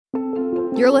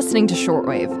You're listening to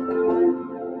Shortwave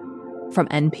from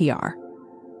NPR.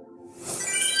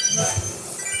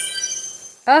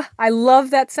 I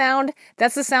love that sound.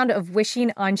 That's the sound of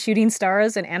wishing on shooting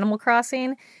stars in Animal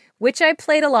Crossing, which I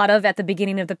played a lot of at the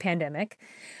beginning of the pandemic.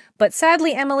 But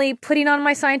sadly, Emily, putting on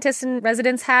my scientist in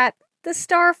residence hat, the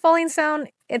star falling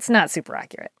sound, it's not super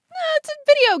accurate. It's a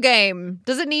video game.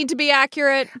 Does it need to be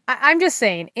accurate? I'm just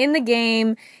saying, in the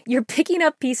game, you're picking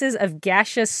up pieces of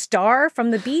gaseous star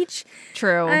from the beach.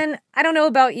 True. And I don't know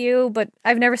about you, but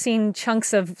I've never seen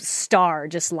chunks of star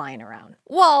just lying around.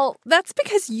 Well, that's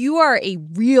because you are a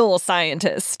real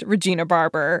scientist, Regina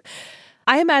Barber.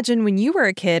 I imagine when you were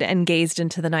a kid and gazed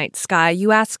into the night sky,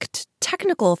 you asked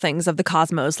technical things of the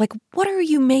cosmos, like, what are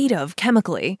you made of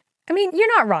chemically? I mean,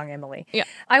 you're not wrong, Emily. Yeah.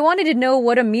 I wanted to know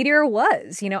what a meteor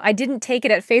was. I didn't take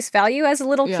it at face value as a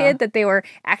little kid that they were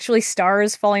actually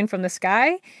stars falling from the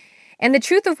sky. And the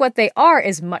truth of what they are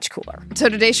is much cooler. So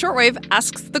today's Shortwave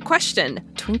asks the question,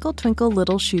 Twinkle, twinkle,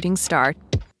 little shooting star,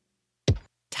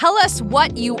 tell us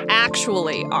what you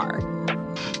actually are.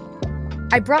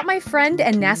 I brought my friend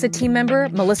and NASA team member,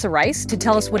 Melissa Rice, to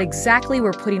tell us what exactly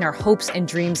we're putting our hopes and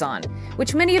dreams on,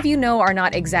 which many of you know are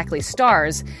not exactly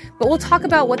stars, but we'll talk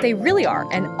about what they really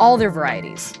are and all their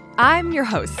varieties. I'm your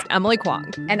host, Emily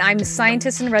Kwong. And I'm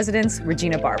scientist in residence,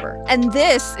 Regina Barber. And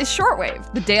this is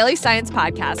Shortwave, the daily science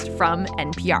podcast from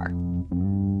NPR.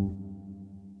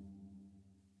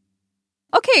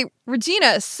 Okay,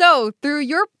 Regina, so through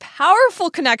your powerful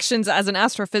connections as an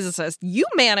astrophysicist, you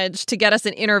managed to get us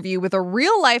an interview with a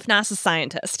real-life NASA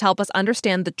scientist to help us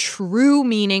understand the true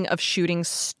meaning of shooting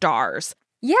stars.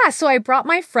 Yeah, so I brought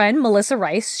my friend, Melissa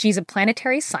Rice. She's a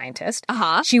planetary scientist.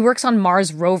 She works on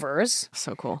Mars rovers.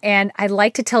 So cool. And I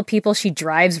like to tell people she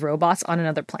drives robots on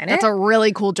another planet. That's a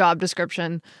really cool job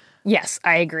description. Yes,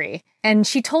 I agree. And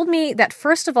she told me that,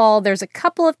 first of all, there's a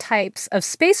couple of types of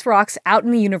space rocks out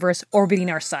in the universe orbiting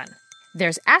our sun.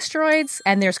 There's asteroids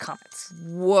and there's comets.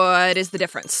 What is the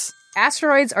difference?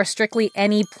 Asteroids are strictly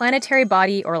any planetary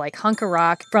body or like hunk of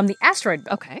rock from the asteroid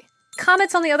belt. Okay.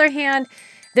 Comets, on the other hand,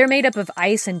 they're made up of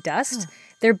ice and dust.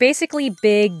 They're basically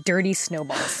big, dirty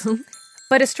snowballs.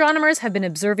 But astronomers have been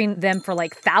observing them for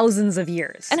like thousands of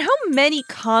years. And how many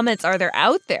comets are there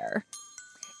out there?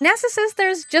 NASA says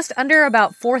there's just under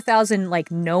about 4,000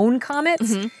 known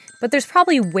comets, but there's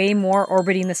probably way more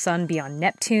orbiting the sun beyond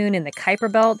Neptune and the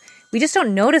Kuiper Belt. We just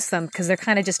don't notice them because they're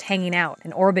kind of just hanging out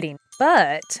and orbiting.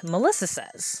 But Melissa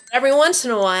says, every once in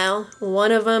a while,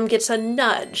 one of them gets a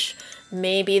nudge.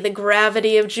 Maybe the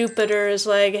gravity of Jupiter is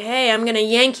like, hey, I'm going to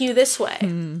yank you this way.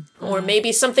 Or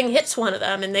maybe something hits one of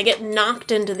them and they get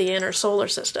knocked into the inner solar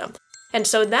system. And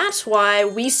so that's why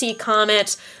we see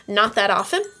comets not that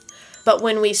often. But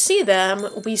when we see them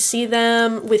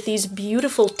with these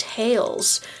beautiful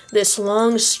tails, this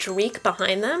long streak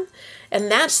behind them. And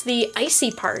that's the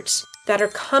icy parts that are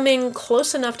coming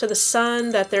close enough to the sun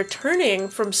that they're turning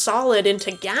from solid into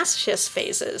gaseous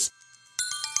phases.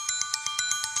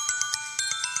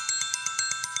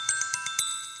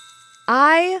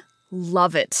 I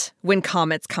love it when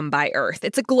comets come by Earth.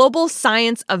 It's a global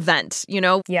science event,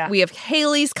 Yeah. We have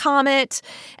Halley's Comet,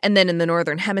 and then in the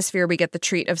Northern Hemisphere, we get the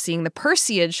treat of seeing the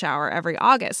Perseid shower every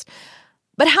August.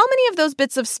 But how many of those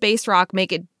bits of space rock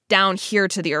make it down here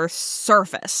to the Earth's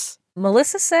surface?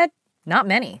 Melissa said, not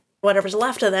many. Whatever's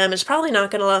left of them is probably not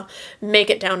going to make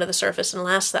it down to the surface and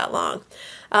last that long.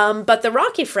 But the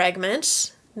rocky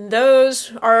fragments,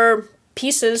 those are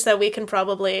pieces that we can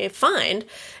probably find,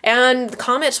 and the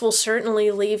comets will certainly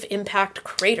leave impact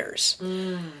craters.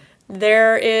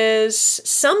 There is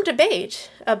some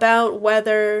debate about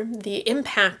whether the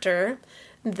impactor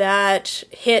that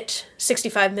hit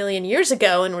 65 million years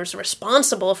ago and was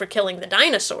responsible for killing the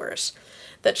dinosaurs,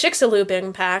 the Chicxulub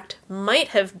impact, might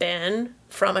have been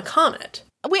from a comet.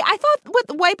 Wait, I thought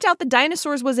what wiped out the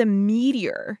dinosaurs was a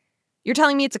meteor. You're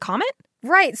telling me it's a comet?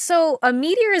 Right, so a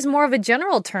meteor is more of a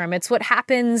general term. It's what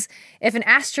happens if an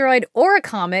asteroid or a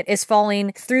comet is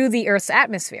falling through the Earth's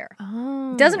atmosphere.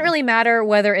 It doesn't really matter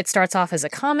whether it starts off as a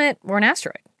comet or an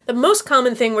asteroid. The most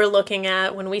common thing we're looking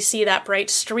at when we see that bright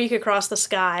streak across the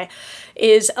sky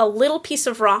is a little piece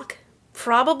of rock,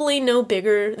 probably no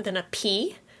bigger than a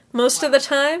pea most of the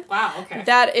time. Wow, okay.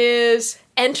 That is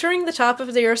entering the top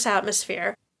of the Earth's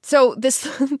atmosphere. So this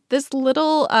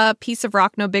little piece of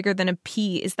rock no bigger than a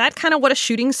pea, is that kind of what a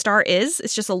shooting star is?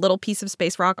 It's just a little piece of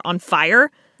space rock on fire?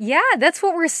 Yeah, that's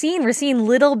what we're seeing. We're seeing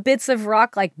little bits of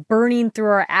rock like burning through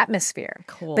our atmosphere.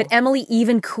 Cool. But Emily,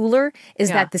 even cooler is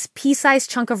Yeah. that this pea-sized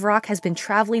chunk of rock has been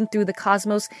traveling through the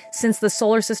cosmos since the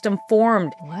solar system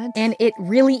formed. What? And it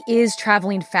really is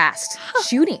traveling fast,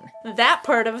 shooting. That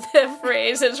part of the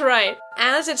phrase is right.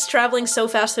 As it's traveling so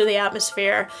fast through the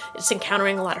atmosphere, it's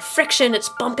encountering a lot of friction, it's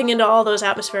bumping into all those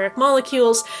atmospheric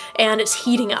molecules, and it's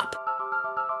heating up.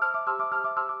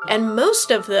 And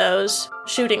most of those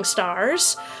shooting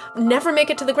stars never make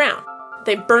it to the ground.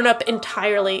 They burn up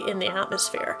entirely in the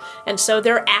atmosphere. And so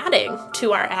they're adding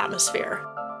to our atmosphere.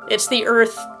 It's the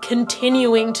Earth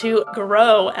continuing to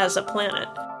grow as a planet.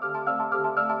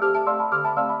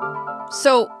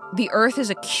 So the Earth is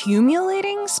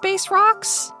accumulating space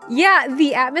rocks? Yeah,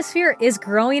 the atmosphere is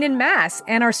growing in mass,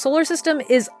 and our solar system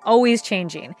is always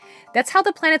changing. That's how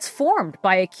the planet's formed,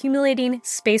 by accumulating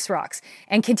space rocks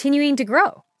and continuing to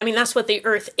grow. I mean, that's what the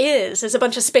Earth is a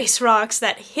bunch of space rocks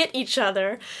that hit each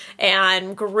other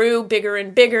and grew bigger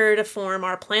and bigger to form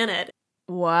our planet.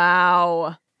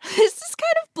 Wow. This is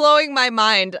kind of blowing my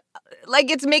mind. Like,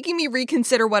 it's making me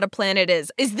reconsider what a planet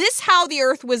is. Is this how the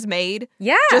Earth was made?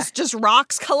 Yeah. Just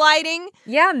rocks colliding?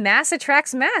 Yeah, mass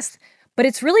attracts mass. But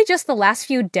it's really just the last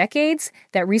few decades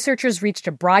that researchers reached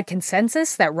a broad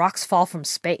consensus that rocks fall from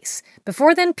space.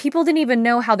 Before then, people didn't even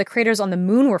know how the craters on the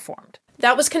moon were formed.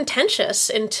 That was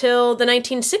contentious until the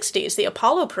 1960s, the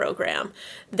Apollo program.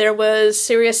 There was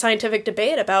serious scientific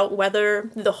debate about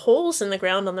whether the holes in the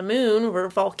ground on the moon were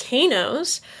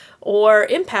volcanoes or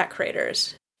impact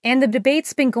craters. And the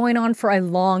debate's been going on for a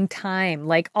long time,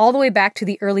 like all the way back to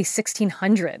the early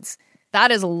 1600s. That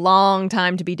is a long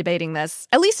time to be debating this.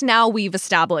 At least now we've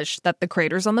established that the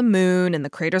craters on the moon and the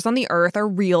craters on the Earth are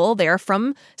real. They're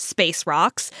from space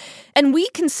rocks. And we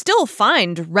can still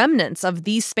find remnants of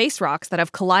these space rocks that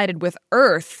have collided with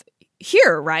Earth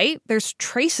here, right? There's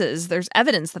traces, there's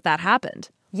evidence that that happened.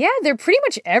 Yeah, they're pretty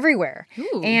much everywhere.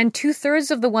 Ooh. And 2/3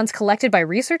 of the ones collected by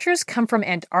researchers come from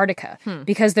Antarctica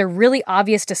because they're really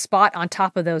obvious to spot on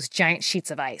top of those giant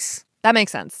sheets of ice. That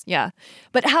makes sense, yeah.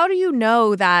 But how do you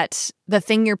know that the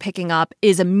thing you're picking up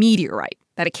is a meteorite,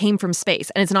 that it came from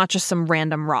space, and it's not just some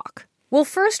random rock? Well,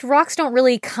 first, rocks don't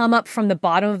really come up from the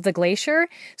bottom of the glacier,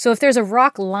 so if there's a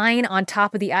rock lying on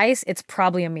top of the ice, it's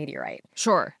probably a meteorite.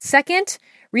 Sure. Second,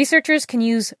 researchers can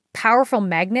use powerful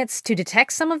magnets to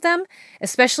detect some of them,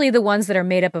 especially the ones that are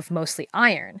made up of mostly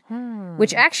iron,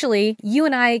 which actually you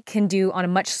and I can do on a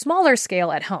much smaller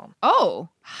scale at home. Oh,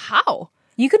 how?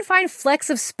 You can find flecks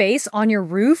of space on your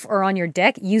roof or on your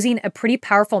deck using a pretty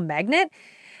powerful magnet.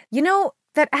 You know,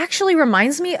 that actually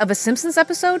reminds me of a Simpsons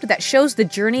episode that shows the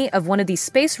journey of one of these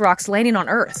space rocks landing on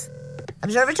Earth.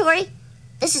 Observatory,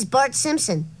 this is Bart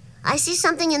Simpson. I see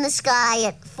something in the sky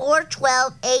at 4,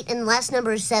 12, 8, and the last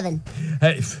number is 7.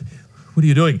 Hey, what are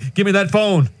you doing? Give me that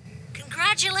phone.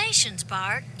 Congratulations,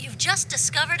 Bart. You've just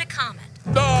discovered a comet.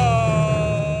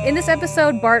 No! In this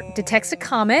episode, Bart detects a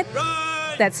comet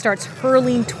that starts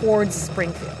hurling towards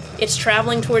Springfield. It's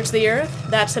traveling towards the Earth.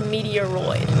 That's a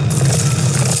meteoroid.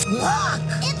 Look!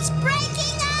 It's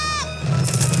breaking up!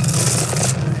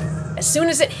 As soon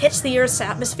as it hits the Earth's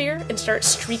atmosphere and starts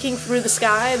streaking through the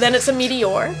sky, then it's a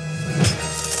meteor.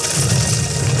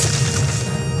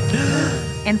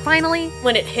 And finally,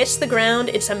 When it hits the ground,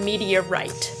 it's a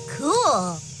meteorite.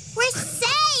 Cool. We're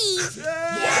saved!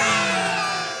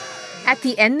 at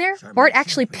the end there, Bart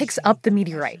actually picks up the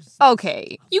meteorite.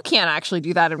 Okay, you can't actually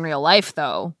do that in real life,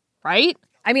 though, right?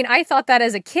 I mean, I thought that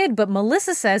as a kid, but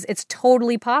Melissa says it's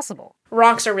totally possible.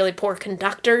 Rocks are really poor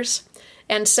conductors,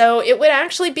 and so it would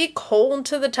actually be cold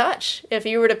to the touch if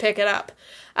you were to pick it up.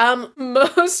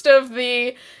 Most of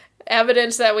the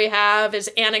evidence that we have is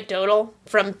anecdotal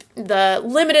from the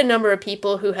limited number of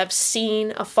people who have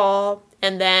seen a fall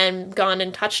and then gone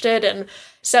and touched it, and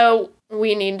so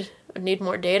we need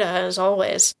more data, as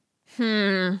always.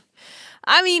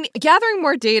 I mean, gathering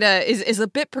more data is a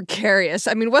bit precarious.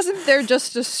 I mean, wasn't there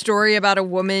just a story about a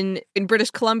woman in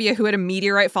British Columbia who had a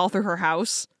meteorite fall through her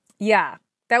house? Yeah,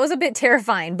 that was a bit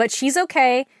terrifying, but she's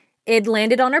okay. It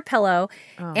landed on her pillow,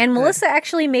 and Melissa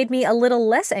actually made me a little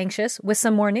less anxious with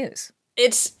some more news.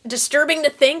 It's disturbing to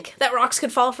think that rocks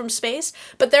could fall from space,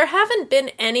 but there haven't been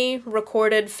any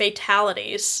recorded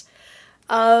fatalities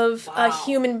of a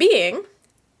human being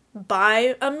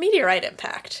by a meteorite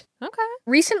impact. Okay.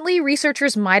 Recently,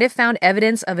 researchers might have found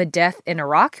evidence of a death in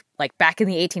Iraq, like back in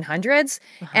the 1800s,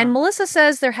 and Melissa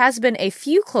says there has been a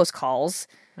few close calls,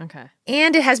 Okay.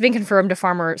 and it has been confirmed a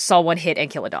farmer saw one hit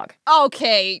and kill a dog.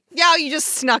 Okay. Yeah, you just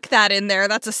snuck that in there.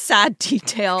 That's a sad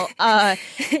detail.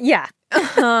 Yeah.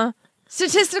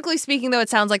 Statistically speaking, though, it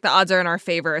sounds like the odds are in our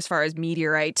favor as far as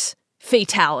meteorite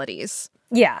fatalities.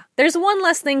 Yeah, there's one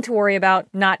less thing to worry about,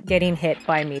 not getting hit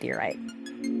by a meteorite.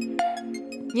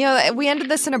 You know, we ended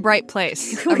this in a bright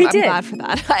place. We I'm did. glad for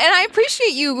that. And I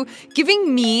appreciate you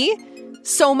giving me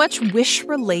so much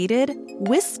wish-related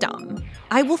wisdom.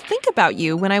 I will think about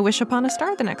you when I wish upon a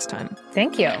star the next time.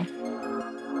 Thank you.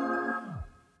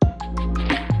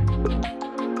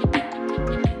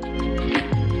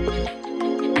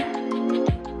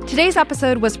 Today's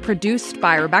episode was produced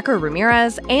by Rebecca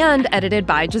Ramirez and edited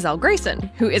by Giselle Grayson,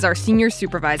 who is our senior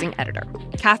supervising editor.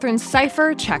 Catherine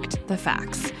Cipher checked the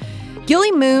facts.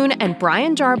 Gilly Moon and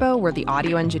Brian Jarbo were the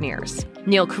audio engineers.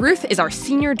 Neil Carruth is our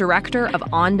senior director of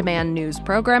on-demand news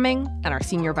programming, and our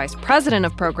senior vice president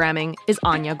of programming is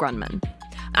Anya Grunman.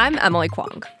 I'm Emily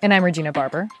Kwong. And I'm Regina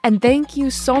Barber. And thank you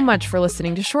so much for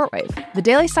listening to Shortwave, the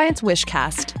Daily Science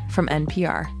Wishcast from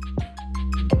NPR.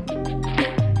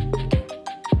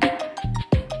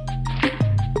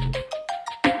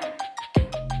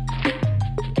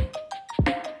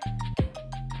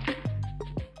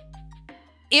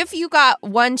 If you got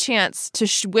one chance to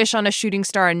wish on a shooting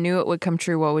star and knew it would come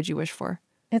true, what would you wish for?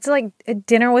 It's like a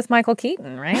dinner with Michael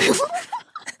Keaton, right?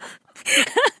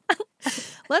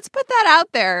 Let's put that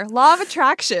out there. Law of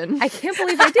attraction. I can't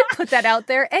believe I did put that out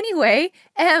there. Anyway,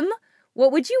 Em,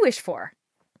 what would you wish for?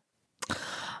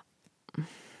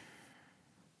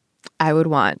 I would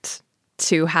want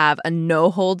to have a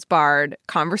no-holds-barred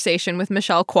conversation with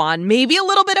Michelle Kwan. Maybe a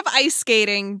little bit of ice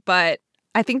skating, but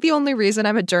I think the only reason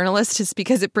I'm a journalist is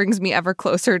because it brings me ever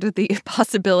closer to the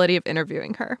possibility of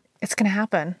interviewing her. It's going to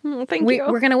happen. Thank you.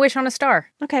 We're going to wish on a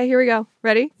star. Okay, here we go.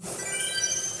 Ready?